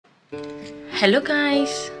Hello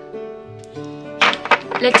guys,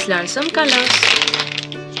 let's learn some colors.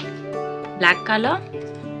 Black color,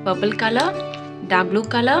 purple color, dark blue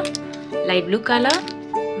color, light blue color,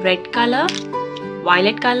 red color,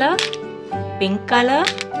 violet color, pink color,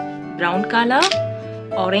 brown color,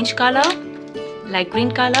 orange color, light green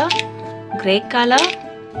color, grey color,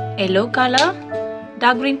 yellow color,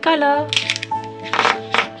 dark green color.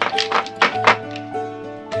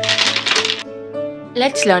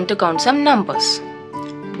 Let's learn to count some numbers.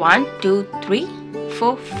 1, 2, 3,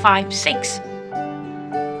 4, 5, 6.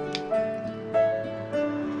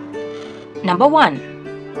 Number 1.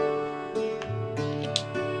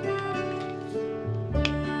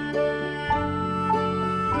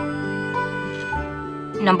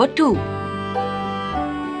 Number 2.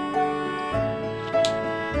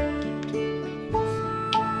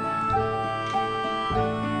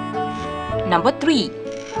 Number 3.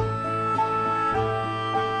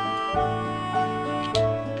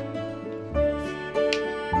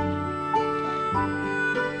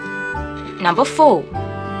 Number 4.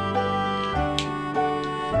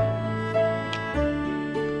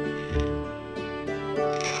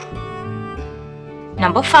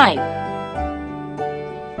 Number 5.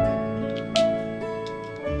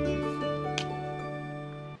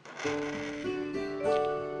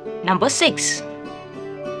 Number 6.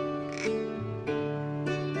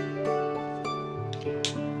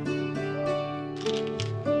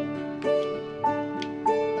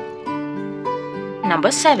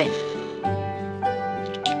 Number 7.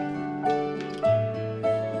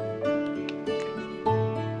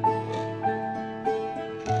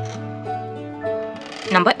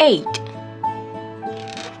 Number 8.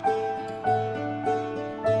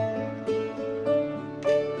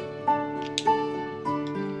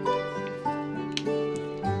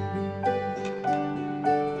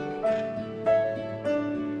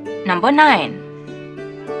 Number 9.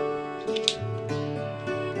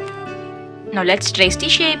 Now let's trace the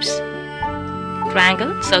shapes.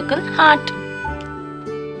 Triangle, circle, heart.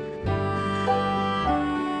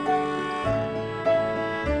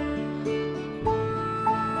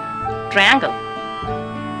 Triangle.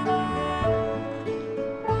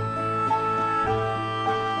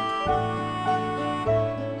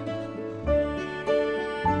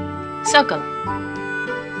 Circle.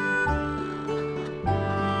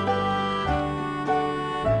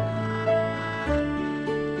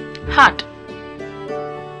 Heart.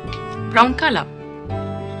 Brown color.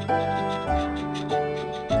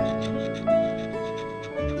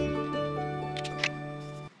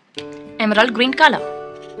 Emerald green color.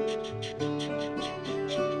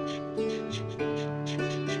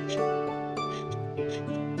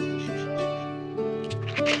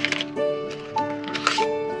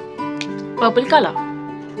 Purple color.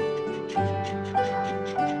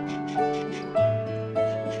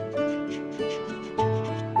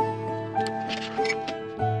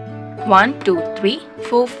 One, two, 3,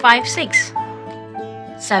 4, 5, 6,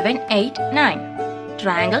 7, 8, 9.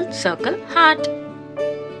 Triangle, circle, heart.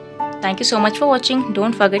 Thank you so much for watching.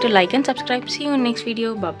 Don't forget to like and subscribe. See you in next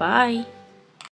video. Bye bye.